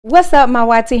What's up, my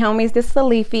YT homies? This is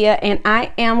Alethea, and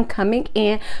I am coming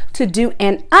in to do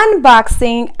an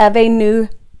unboxing of a new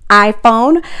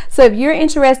iPhone. So if you're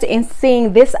interested in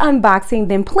seeing this unboxing,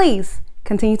 then please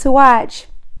continue to watch.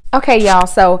 Okay, y'all,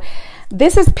 so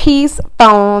this is P's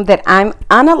phone that I'm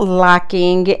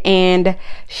unlocking, and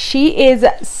she is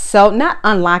not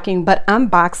unlocking but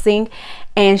unboxing,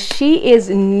 and she is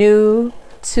new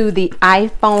to the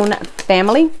iPhone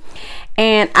family.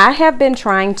 And I have been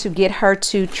trying to get her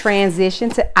to transition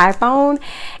to iPhone,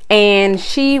 and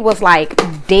she was like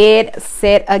dead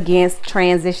set against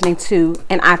transitioning to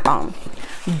an iPhone.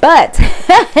 But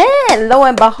lo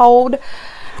and behold,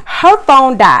 her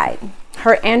phone died.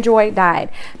 Her Android died.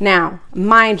 Now,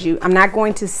 mind you, I'm not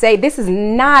going to say, this is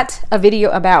not a video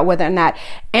about whether or not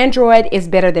Android is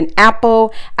better than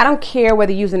Apple. I don't care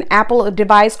whether you use an Apple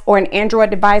device or an Android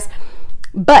device.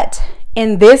 But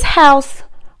in this house,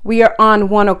 we are on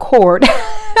one accord.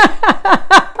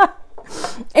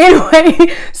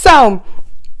 Anyway, so,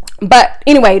 but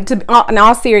anyway, in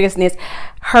all seriousness,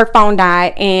 her phone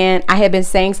died, and I had been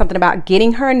saying something about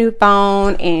getting her a new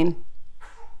phone, and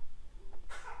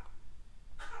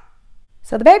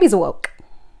so the baby's awoke.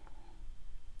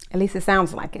 At least it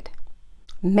sounds like it.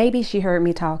 Maybe she heard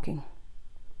me talking.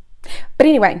 But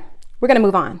anyway, we're gonna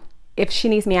move on. If she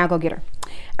needs me, I'll go get her.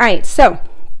 All right, so,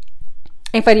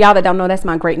 and for y'all that don't know, that's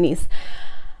my great niece.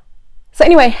 So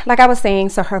anyway, like I was saying,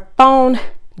 so her phone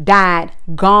died,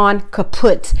 gone,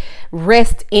 kaput,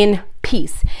 rest in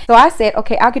peace. So I said,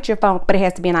 okay, I'll get your phone, but it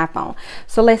has to be an iPhone.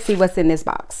 So let's see what's in this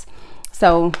box.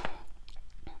 So,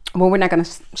 well, we're not going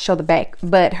to show the back,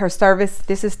 but her service,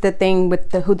 this is the thing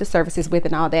with who the service is with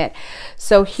and all that.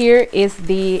 So here is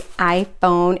the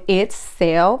iPhone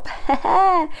itself.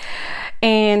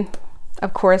 And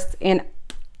of course, in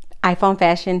iPhone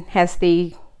fashion, has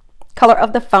the color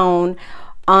of the phone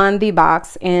on the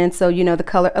box, and so you know the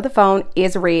color of the phone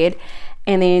is red.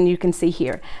 And then you can see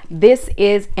here, this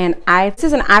is an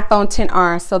iPhone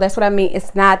 10R, so that's what I mean.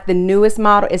 It's not the newest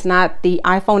model, it's not the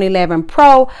iPhone 11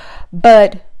 Pro,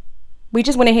 but we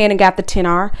just went ahead and got the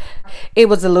 10R. It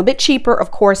was a little bit cheaper, of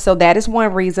course, so that is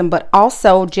one reason, but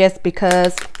also just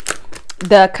because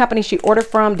the company she ordered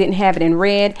from didn't have it in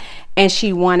red, and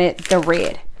she wanted the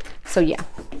red. So yeah,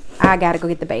 I gotta go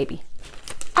get the baby.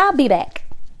 I'll be back.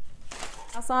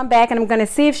 So I'm back, and I'm gonna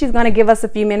see if she's gonna give us a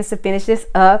few minutes to finish this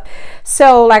up.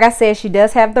 So like I said, she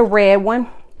does have the red one,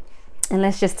 and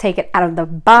let's just take it out of the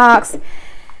box.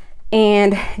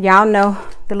 And y'all know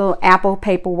the little Apple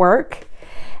paperwork.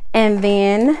 And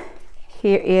then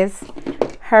here is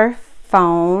her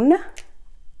phone.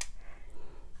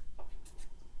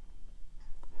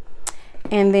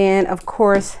 And then of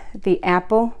course the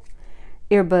Apple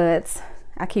earbuds.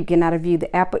 I keep getting out of view.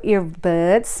 The Apple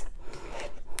earbuds,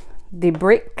 the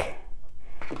brick,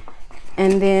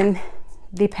 and then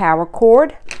the power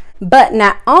cord. But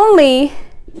not only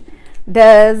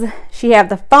does she have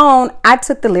the phone, I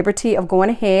took the liberty of going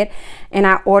ahead and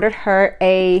I ordered her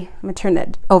a, I'm gonna turn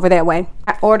that over that way.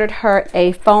 I ordered her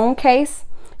a phone case.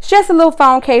 It's just a little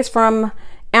phone case from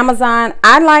Amazon.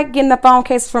 I like getting the phone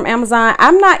cases from Amazon.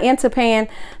 I'm not into paying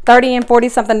 $30 and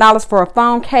 $40 something for a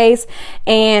phone case.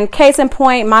 And case in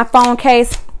point, my phone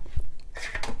case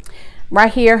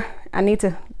right here, I need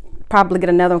to probably get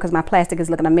another one because my plastic is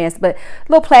looking a mess, but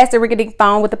little plastic rickety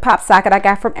phone with the pop socket I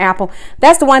got from Apple.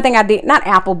 That's the one thing I did, not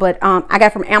Apple, but I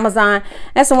got from Amazon.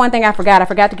 That's the one thing I forgot. I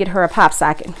forgot to get her a pop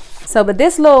socket. So, but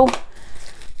this little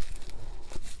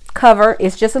cover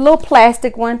is just a little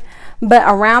plastic one, but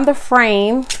around the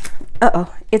frame,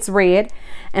 it's red,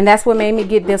 and that's what made me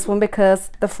get this one, because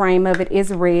the frame of it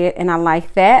is red and I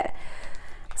like that.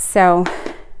 So,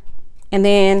 and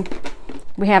then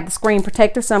we have the screen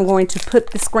protector, so I'm going to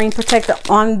put the screen protector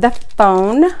on the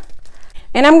phone,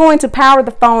 and I'm going to power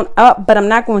the phone up, but I'm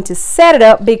not going to set it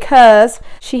up because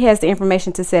she has the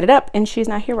information to set it up and she's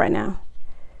not here right now.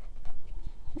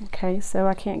 Okay, so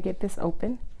I can't get this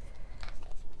open.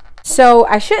 So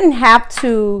I shouldn't have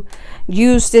to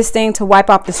use this thing to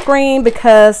wipe off the screen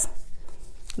because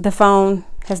the phone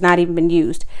has not even been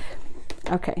used.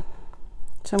 Okay,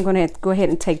 so I'm going to go ahead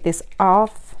and take this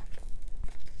off.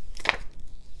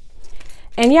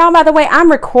 And y'all, by the way,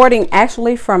 I'm recording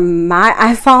actually from my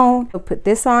iPhone. We'll put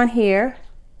this on here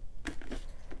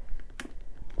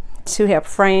to help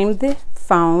frame the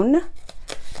phone.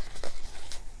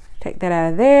 Take that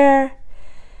out of there.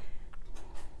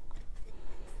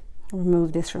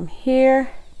 Remove this from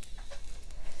here.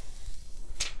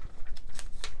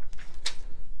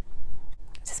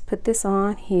 Just put this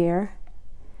on here.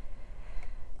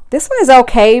 This one is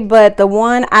okay, but the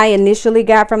one I initially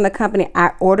got from the company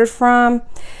I ordered from,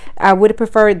 I would have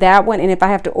preferred that one, and if I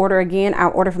have to order again,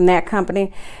 I'll order from that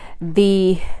company.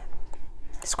 The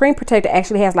screen protector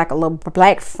actually has like a little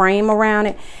black frame around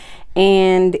it,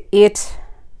 and I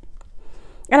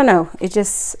don't know, it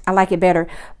just, I like it better.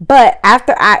 But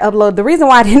after I upload, the reason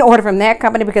why I didn't order from that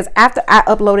company, because after I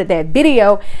uploaded that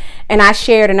video and I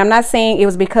shared, and I'm not saying it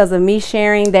was because of me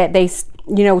sharing that they,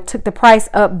 you know, took the price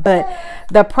up, but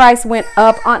the price went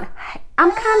up on,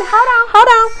 I'm kind of, hold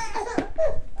on.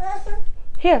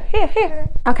 Here.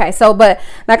 Okay, so, but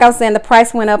like I was saying, the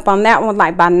price went up on that one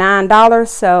like by $9,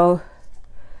 so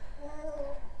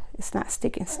it's not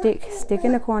sticking. Stick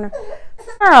in the corner.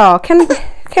 Girl, can we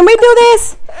do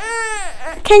this?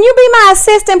 Can you be my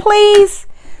assistant, please?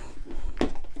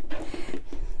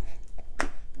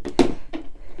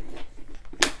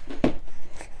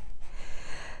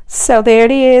 So there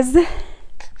it is.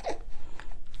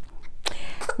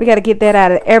 We got to get that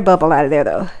out of the air bubble out of there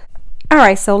though. All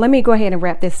right, so let me go ahead and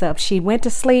wrap this up. She went to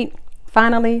sleep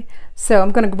finally, so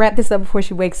I'm gonna wrap this up before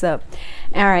she wakes up.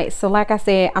 All right, so like I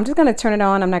said, I'm just gonna turn it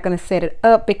on. I'm not gonna set it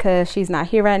up because she's not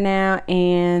here right now,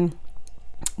 and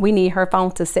we need her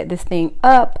phone to set this thing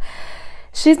up.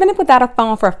 She's been without a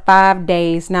phone for 5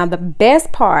 days now. The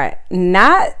best part,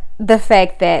 not the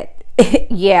fact that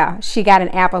yeah, she got an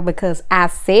Apple because I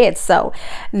said so,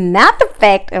 not the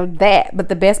fact of that, but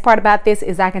the best part about this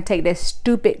is I can take this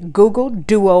stupid Google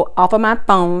Duo off of my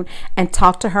phone and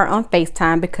talk to her on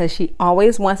FaceTime, because she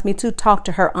always wants me to talk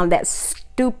to her on that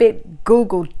stupid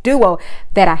Google Duo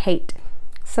that I hate.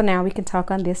 So now we can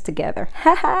talk on this together.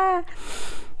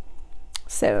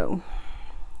 So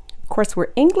of course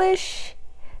we're English,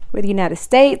 we're the United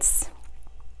States.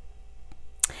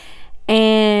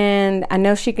 And I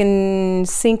know she can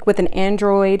sync with an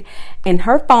Android, and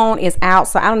her phone is out,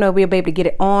 so I don't know if we'll be able to get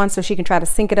it on so she can try to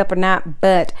sync it up or not.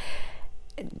 But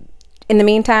in the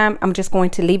meantime, I'm just going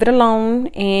to leave it alone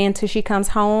until she comes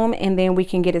home, and then we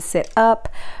can get it set up.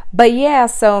 But yeah,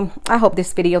 so I hope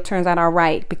this video turns out all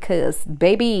right, because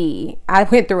baby, I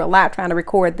went through a lot trying to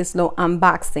record this little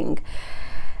unboxing.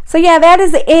 So yeah, that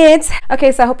is it.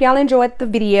 Okay, so I hope y'all enjoyed the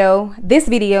video, this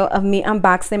video of me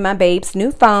unboxing my babe's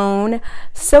new phone.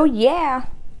 So yeah,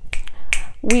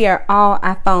 we are all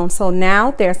iPhone. So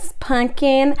now there's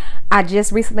Pumpkin. I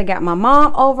just recently got my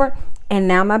mom over, and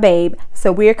now my babe.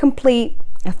 So we're complete,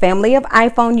 a family of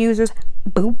iPhone users.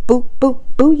 Boo, boo, boo,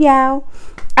 boo, y'all.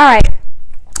 All right,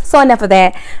 so enough of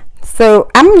that. So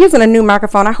I'm using a new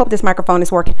microphone. I hope this microphone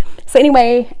is working. So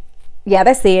anyway, yeah,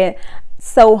 that's it.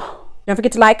 So don't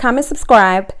forget to like, comment,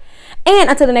 subscribe. And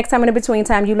until the next time, in between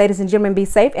time, you ladies and gentlemen, be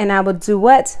safe. And I will do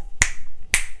what?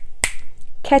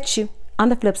 Catch you on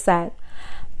the flip side.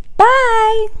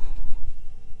 Bye.